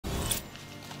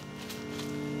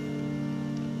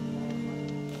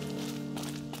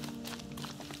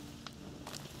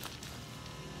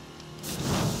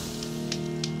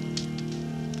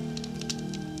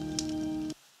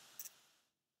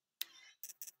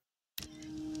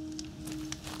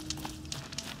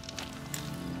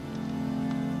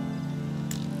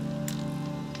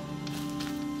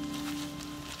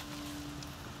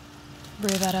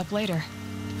brew that up later.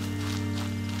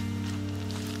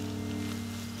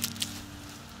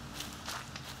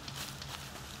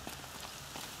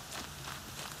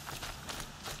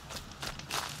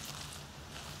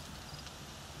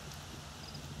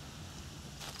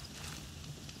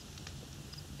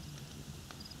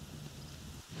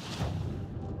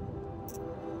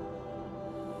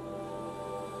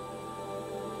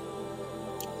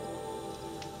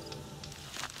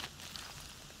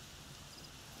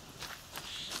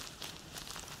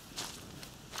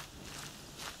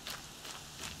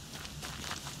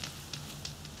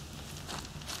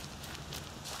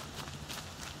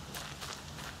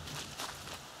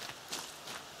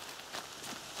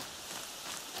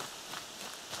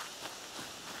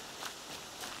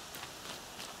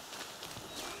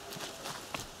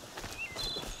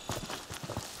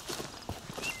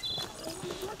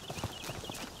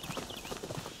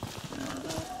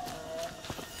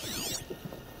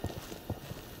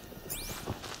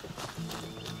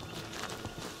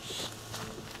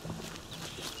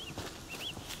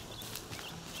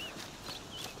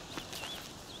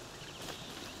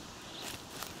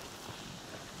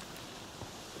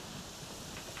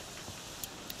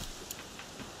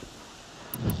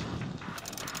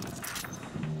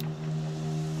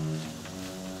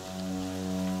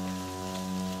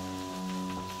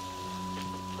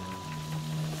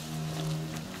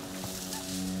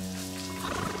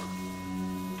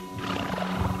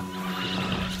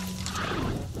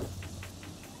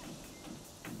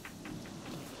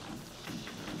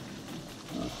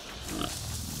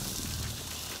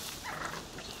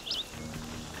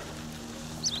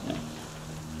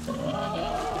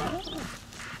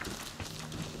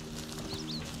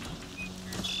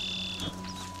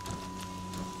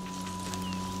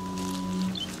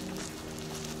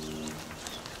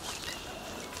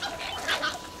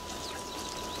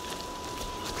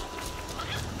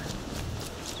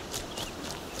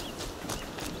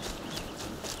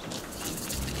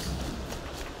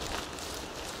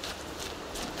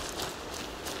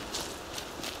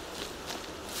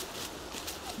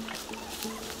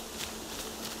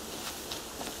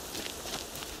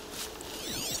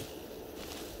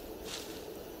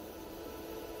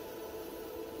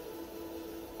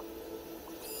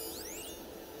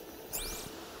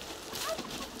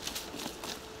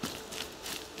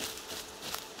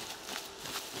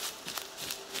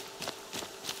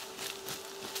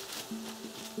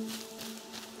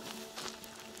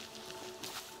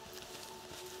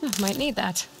 Might need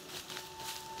that.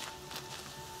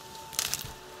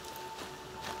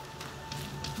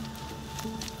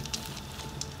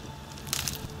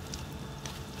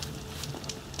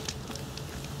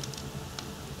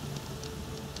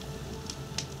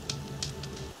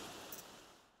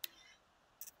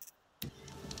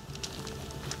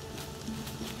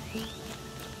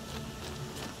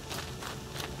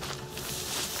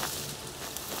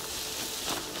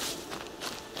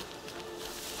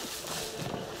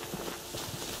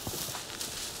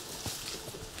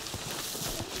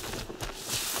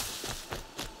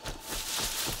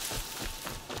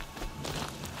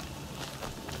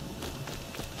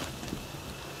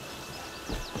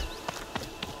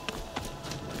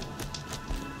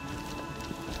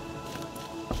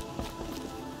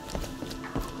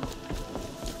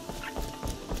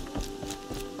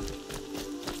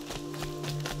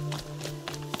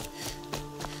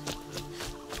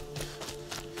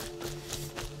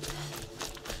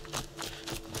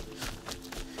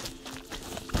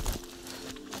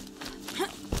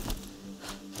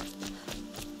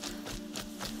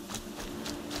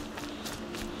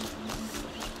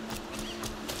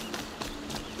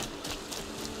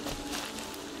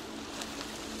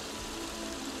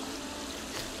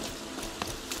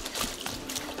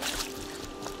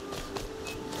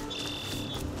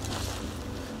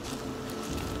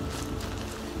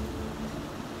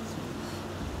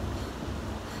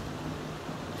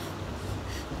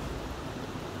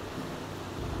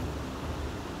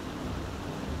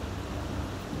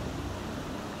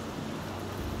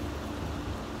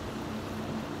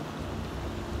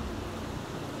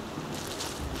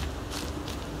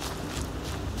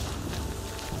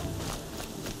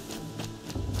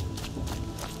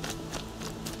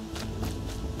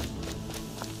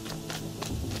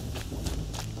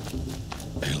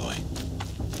 Aloy,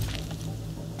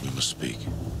 we must speak.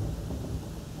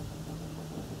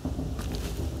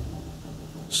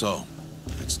 So,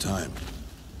 it's time.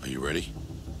 Are you ready?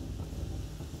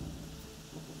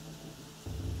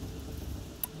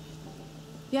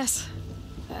 Yes,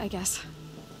 I guess.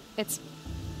 It's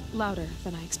louder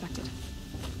than I expected.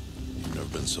 You've never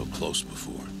been so close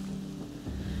before.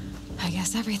 I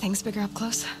guess everything's bigger up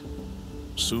close.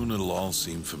 Soon it'll all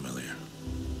seem familiar.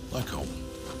 Like home.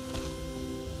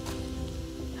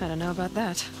 I don't know about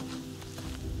that.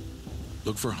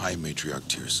 Look for High Matriarch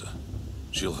Tirsa.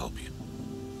 She'll help you.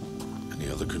 Any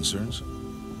other concerns?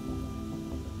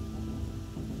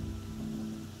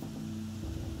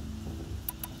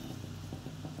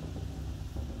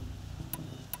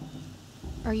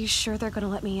 Are you sure they're gonna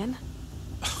let me in?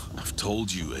 I've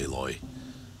told you, Aloy.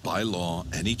 By law,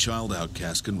 any child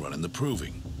outcast can run in the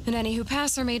proving. And any who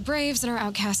pass are made braves and are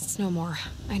outcasts no more.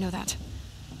 I know that.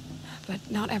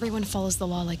 But not everyone follows the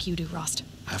law like you do, Rost.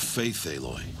 Have faith,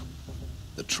 Aloy.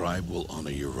 The tribe will honor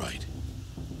your right.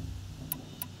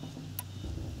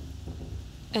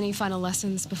 Any final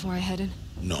lessons before I head in?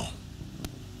 No.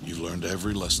 You've learned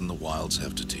every lesson the Wilds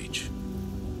have to teach.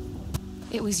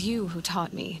 It was you who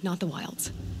taught me, not the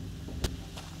Wilds.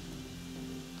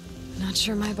 Not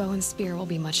sure my bow and spear will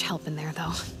be much help in there,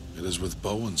 though. It is with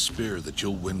bow and spear that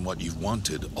you'll win what you've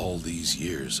wanted all these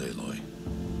years, Aloy.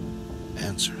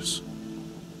 Answers.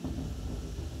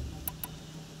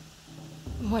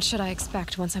 What should I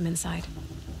expect once I'm inside?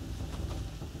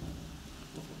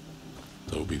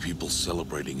 There'll be people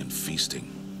celebrating and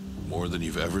feasting. More than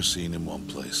you've ever seen in one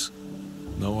place.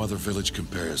 No other village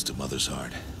compares to Mother's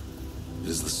Heart. It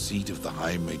is the seat of the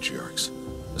High Matriarchs,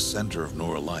 the center of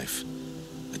Nora life,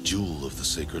 a jewel of the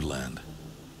sacred land.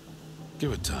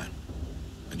 Give it time,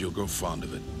 and you'll grow fond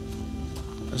of it.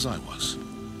 As I was,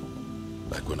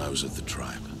 back when I was at the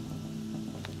tribe.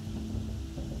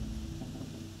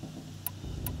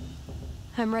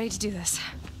 I'm ready to do this.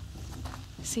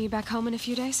 See you back home in a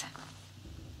few days?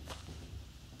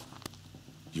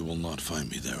 You will not find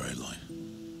me there, Aloy.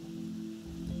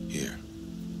 Here.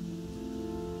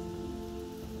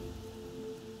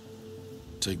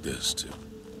 Take this, too.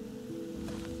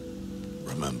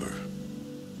 Remember.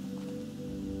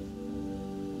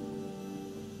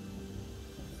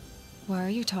 Why are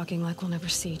you talking like we'll never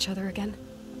see each other again?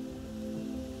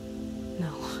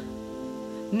 No.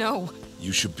 No!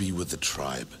 You should be with the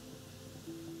tribe.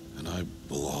 And I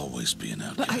will always be an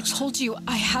outcast. But I told you,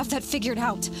 I have that figured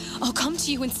out. I'll come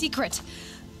to you in secret.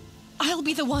 I'll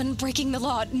be the one breaking the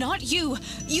law, not you.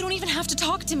 You don't even have to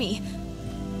talk to me.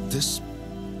 This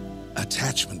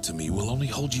attachment to me will only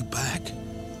hold you back.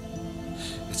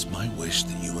 It's my wish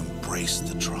that you embrace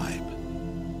the tribe.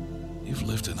 You've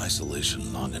lived in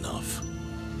isolation long enough.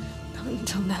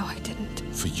 Until now, I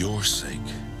didn't. For your sake,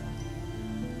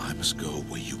 I must go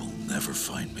where you will never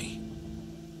find me.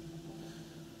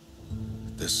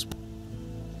 This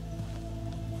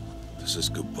is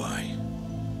goodbye.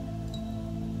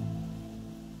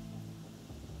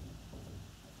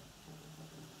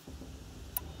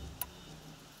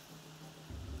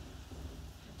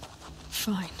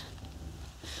 Fine.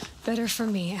 Better for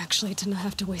me, actually, to not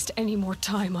have to waste any more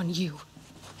time on you.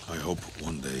 I hope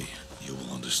one day you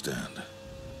will understand.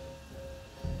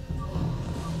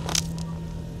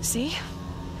 See?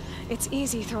 It's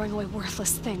easy throwing away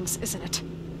worthless things, isn't it?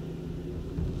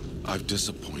 I've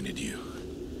disappointed you.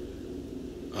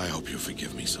 I hope you'll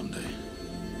forgive me someday.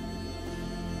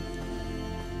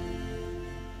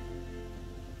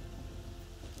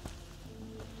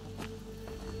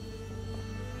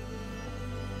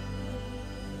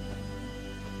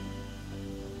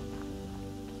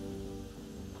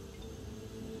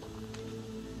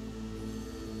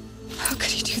 How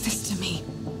could he do this to me?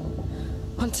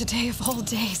 On today of all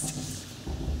days.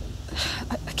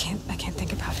 I can't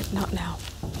think about it, not now.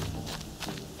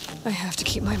 I have to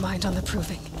keep my mind on the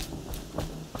proving.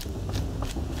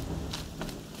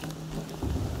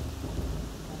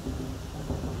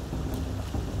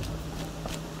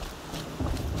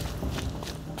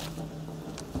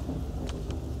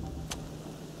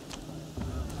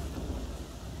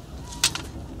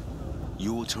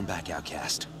 You will turn back,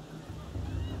 outcast.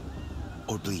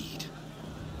 Or bleed.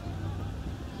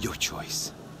 Your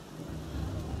choice.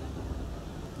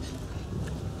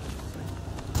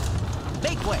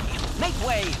 Make way! Make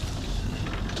way!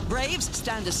 Braves,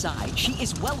 stand aside. She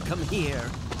is welcome here.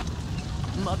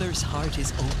 Mother's heart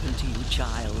is open to you,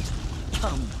 child.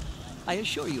 Come. I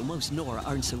assure you, most Nora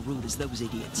aren't so rude as those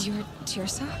idiots. You're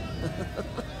Tirsa?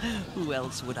 Who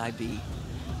else would I be?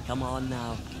 Come on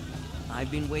now. I've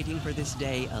been waiting for this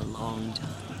day a long time.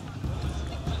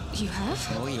 You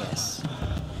have? Oh, yes.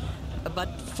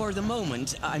 But for the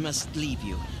moment, I must leave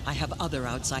you. I have other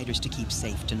outsiders to keep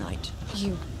safe tonight.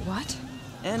 You what?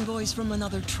 Envoys from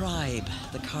another tribe,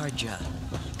 the Karja.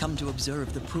 Come to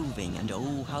observe the proving, and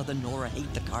oh, how the Nora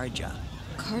hate the Karja.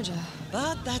 Karja.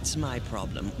 But that's my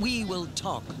problem. We will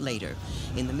talk later.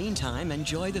 In the meantime,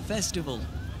 enjoy the festival.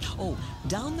 Oh,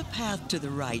 down the path to the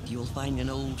right, you'll find an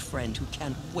old friend who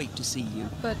can't wait to see you.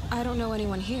 But I don't know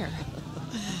anyone here.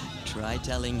 Try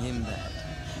telling him that.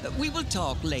 We will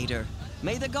talk later.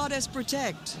 May the goddess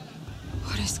protect.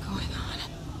 What is going on?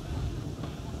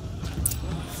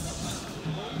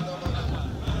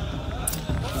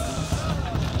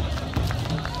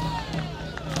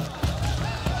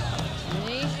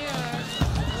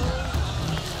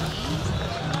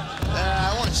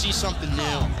 I want to see something new.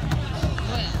 Well,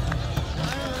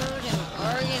 I heard him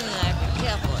arguing like a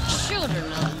couple of children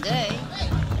the other day.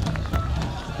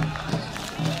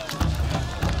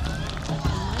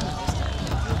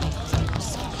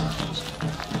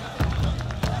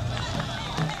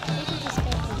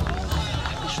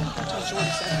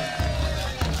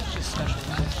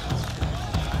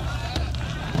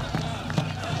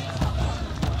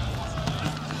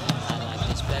 I like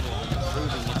this better than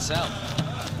improving itself.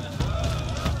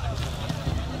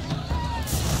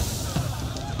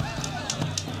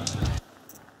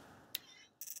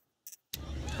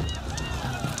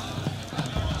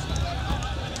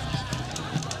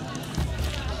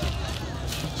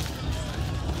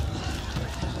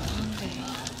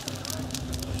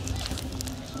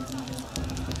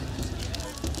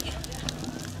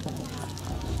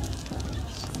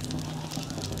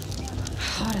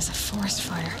 Hot as a forest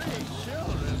fire.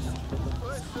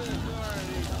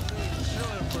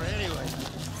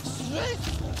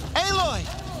 Aloy!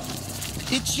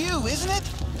 It's you, isn't it?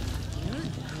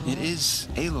 It is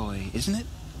Aloy, isn't it?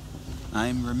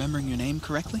 I'm remembering your name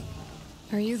correctly?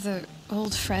 Are you the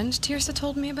old friend Tirsa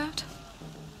told me about?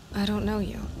 I don't know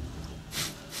you.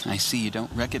 I see you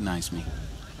don't recognize me.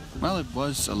 Well, it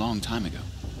was a long time ago.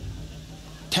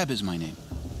 Teb is my name.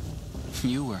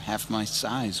 You were half my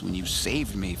size when you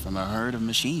saved me from a herd of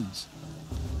machines.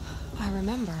 I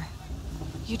remember.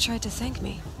 You tried to thank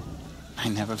me. I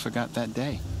never forgot that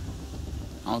day.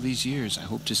 All these years, I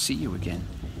hope to see you again,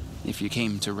 if you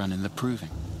came to run in the proving.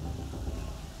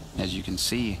 As you can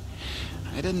see,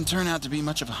 I didn't turn out to be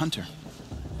much of a hunter.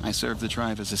 I served the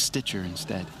tribe as a stitcher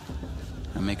instead,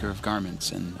 a maker of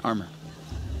garments and armor.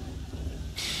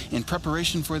 In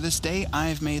preparation for this day,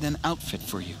 I've made an outfit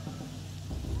for you.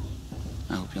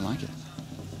 I hope you like it.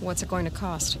 What's it going to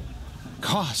cost?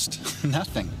 Cost?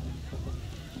 Nothing.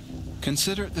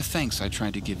 Consider it the thanks I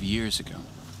tried to give years ago.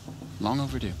 Long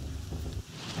overdue.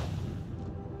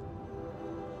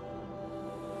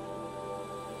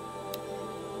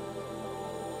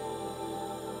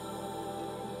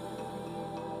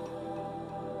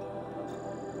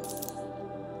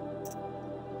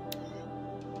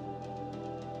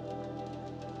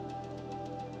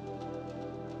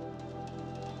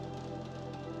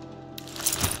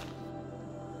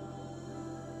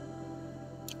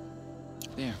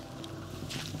 There.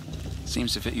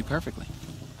 Seems to fit you perfectly.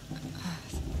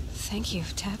 Thank you,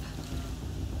 Teb.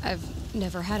 I've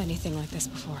never had anything like this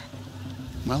before.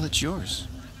 Well, it's yours.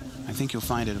 I think you'll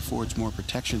find it affords more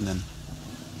protection than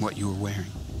what you were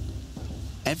wearing.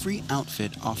 Every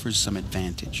outfit offers some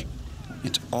advantage.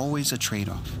 It's always a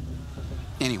trade-off.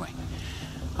 Anyway,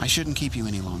 I shouldn't keep you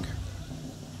any longer.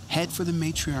 Head for the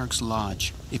Matriarch's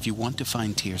Lodge if you want to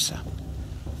find Tirsa.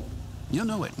 You'll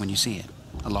know it when you see it.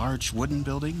 A large wooden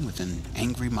building with an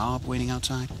angry mob waiting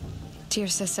outside.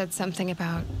 Tirsa said something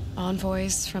about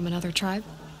envoys from another tribe?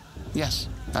 Yes,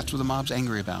 that's what the mob's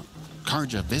angry about.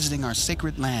 Karja visiting our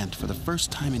sacred land for the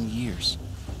first time in years.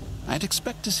 I'd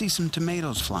expect to see some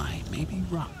tomatoes fly, maybe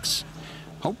rocks.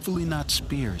 Hopefully not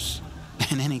spears.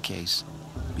 In any case,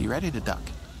 be ready to duck.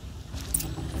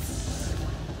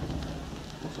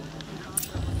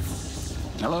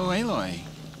 Hello, Aloy.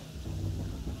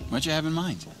 What you have in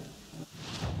mind?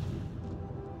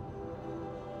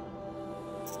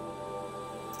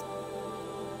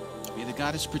 May the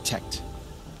goddess protect.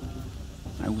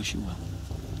 I wish you well.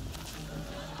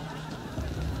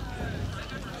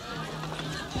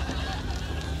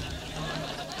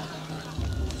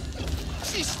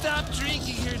 She stopped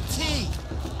drinking her tea.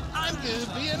 I'm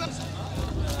gonna be in a...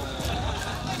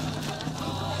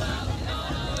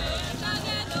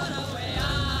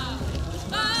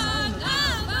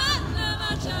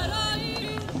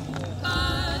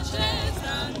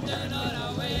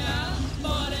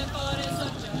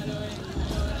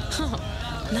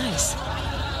 Nice. Well,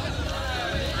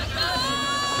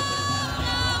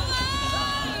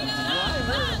 I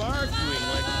heard them arguing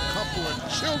like a couple of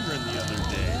children the other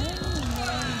day.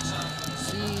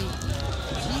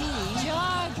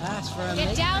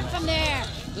 Get down from there!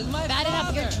 Bad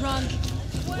enough you're drunk.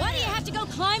 Why do you have to go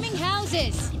climbing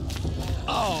houses?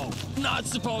 Oh, not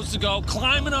supposed to go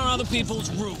climbing on other people's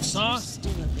roofs, huh?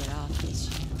 Still a bit off this.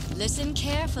 Listen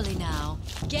carefully now.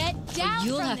 Get down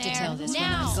You'll from have to there tell this when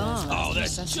now. I'm gone. Oh,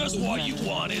 that's just what you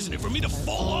want, isn't it? For me to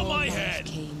fall on my head.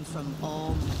 Came from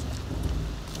all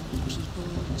people,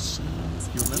 machines,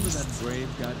 You remember that beasts. brave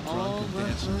got All drunk and were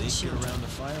danced her naked children. around the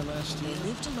fire last They year?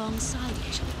 lived alongside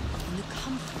each other in the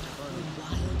comfort of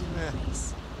her wild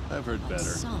embrace. I've heard A better.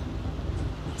 song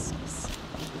of Christmas.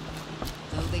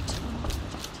 Though they told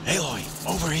Aloy,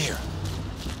 over here.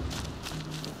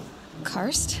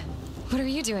 Karst? What are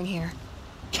you doing here?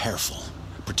 Careful.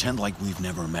 Pretend like we've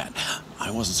never met. I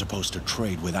wasn't supposed to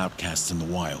trade with outcasts in the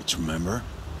wilds, remember?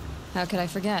 How could I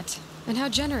forget? And how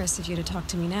generous of you to talk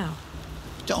to me now.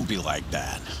 Don't be like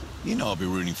that. You know I'll be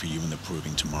rooting for you in the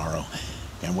proving tomorrow.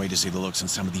 Can't wait to see the looks on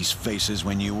some of these faces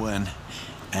when you win.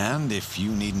 And if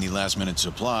you need any last-minute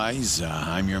supplies,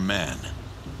 I'm your man.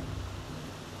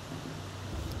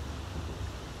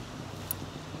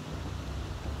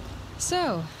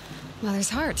 So, Mother's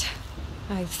Heart.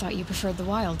 I thought you preferred the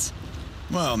wilds.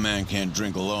 Well, man can't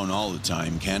drink alone all the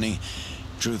time, can he?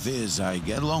 Truth is, I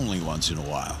get lonely once in a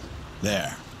while.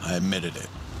 There, I admitted it.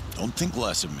 Don't think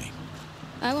less of me.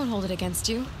 I won't hold it against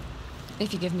you,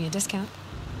 if you give me a discount.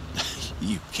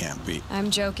 You can't be.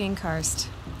 I'm joking, Karst.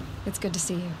 It's good to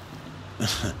see you.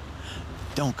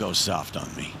 Don't go soft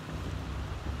on me.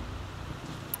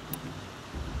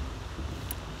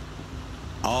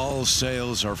 All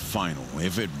sales are final.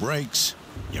 If it breaks,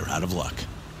 you're out of luck.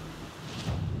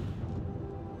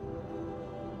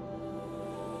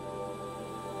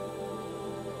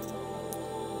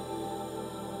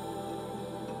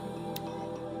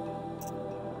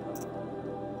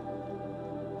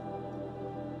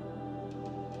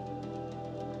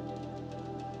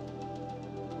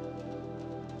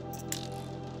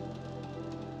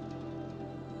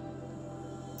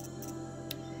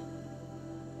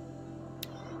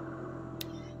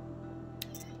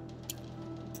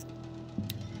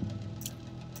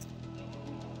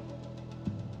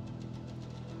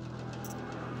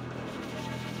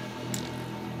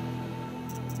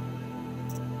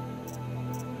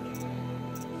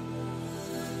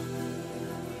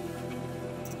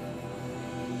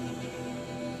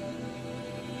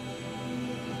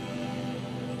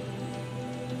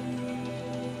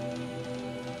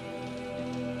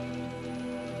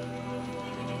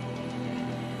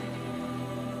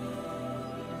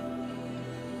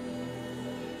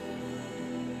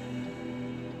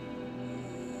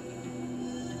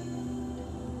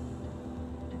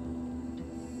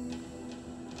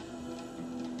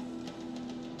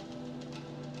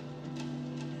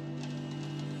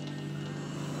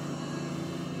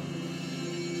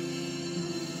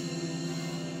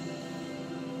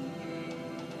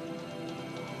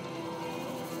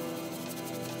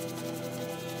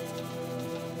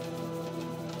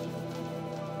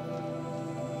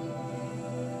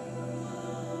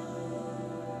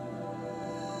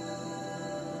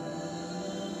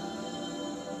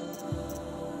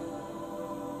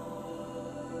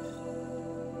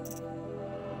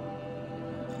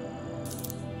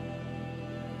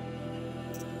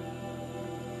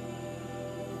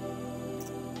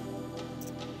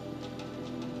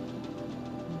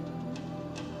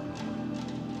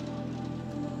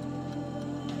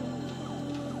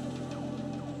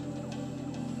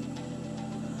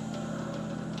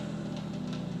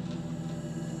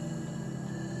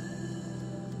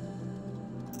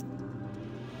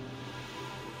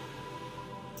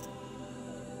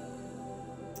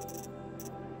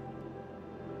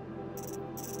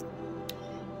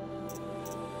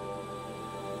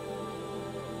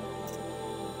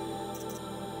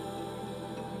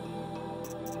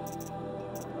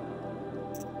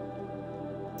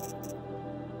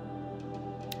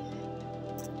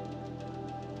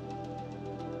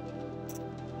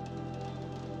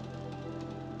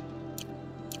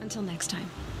 Until next time.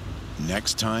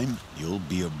 Next time, you'll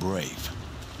be a brave.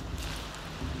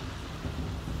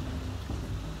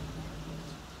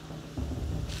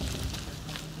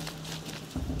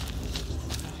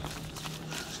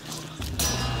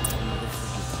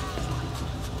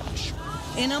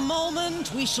 In a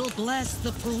moment, we shall bless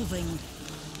the proving.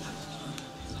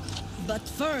 But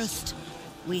first,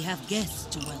 we have guests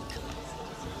to welcome.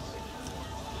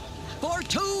 For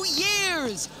 2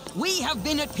 years, we have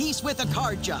been at peace with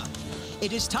Akarja.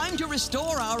 It is time to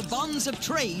restore our bonds of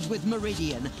trade with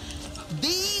Meridian.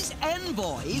 These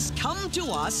envoys come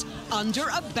to us under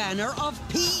a banner of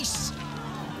peace.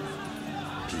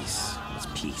 Peace. It's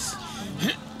peace.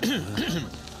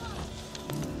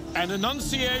 An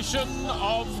enunciation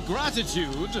of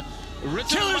gratitude written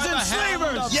Killers by the and hand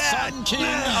slavers! of Yeah! Sun King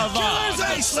of Killers Oz.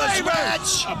 and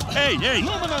slavers! Hey,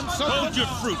 Luminance of hold your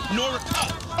fruit.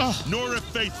 Nora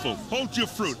Faithful, hold your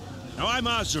fruit. Now, I'm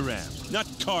Azaram, not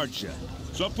Karja,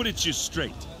 so I'll put it just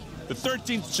straight. The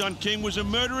 13th Sun King was a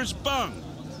murderous bung.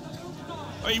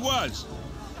 Oh, he was.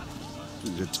 He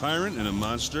was a tyrant and a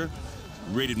monster.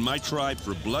 Raided my tribe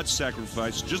for blood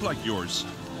sacrifice, just like yours.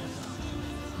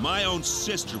 My own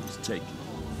sister was taken.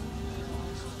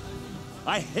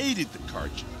 I hated the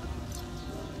Karja.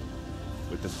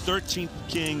 But the 13th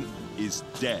King is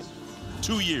dead.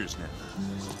 2 years now.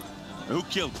 And who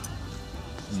killed him?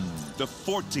 The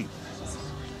 14th.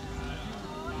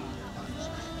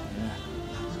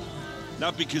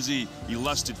 Not because he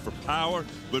lusted for power,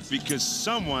 but because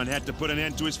someone had to put an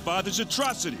end to his father's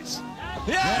atrocities.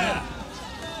 Yeah!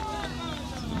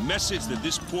 The message that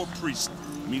this poor priest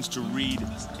means to read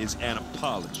is an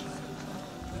apology.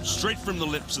 Straight from the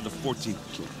lips of the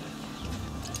 14th King.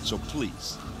 So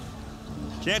please,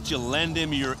 can't you lend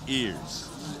him your ears?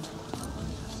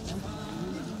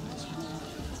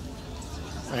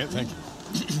 Thank you.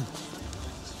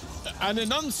 An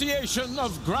enunciation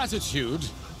of gratitude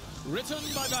written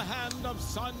by the hand of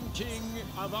Sun King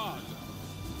Avad,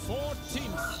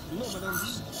 14th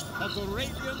luminance of the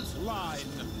Radiant Line.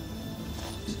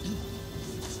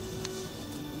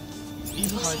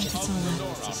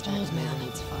 Old man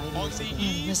needs 5 On the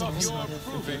eve of your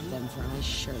proving,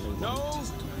 no,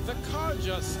 the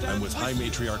Karja stand I'm with High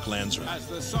Matriarch Lansra. as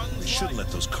the sun's We shouldn't let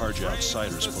those Karja light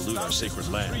outsiders frames the pollute our stoutest sacred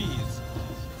land. trees.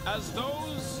 As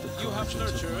those you have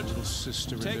nurtured,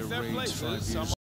 sister take their places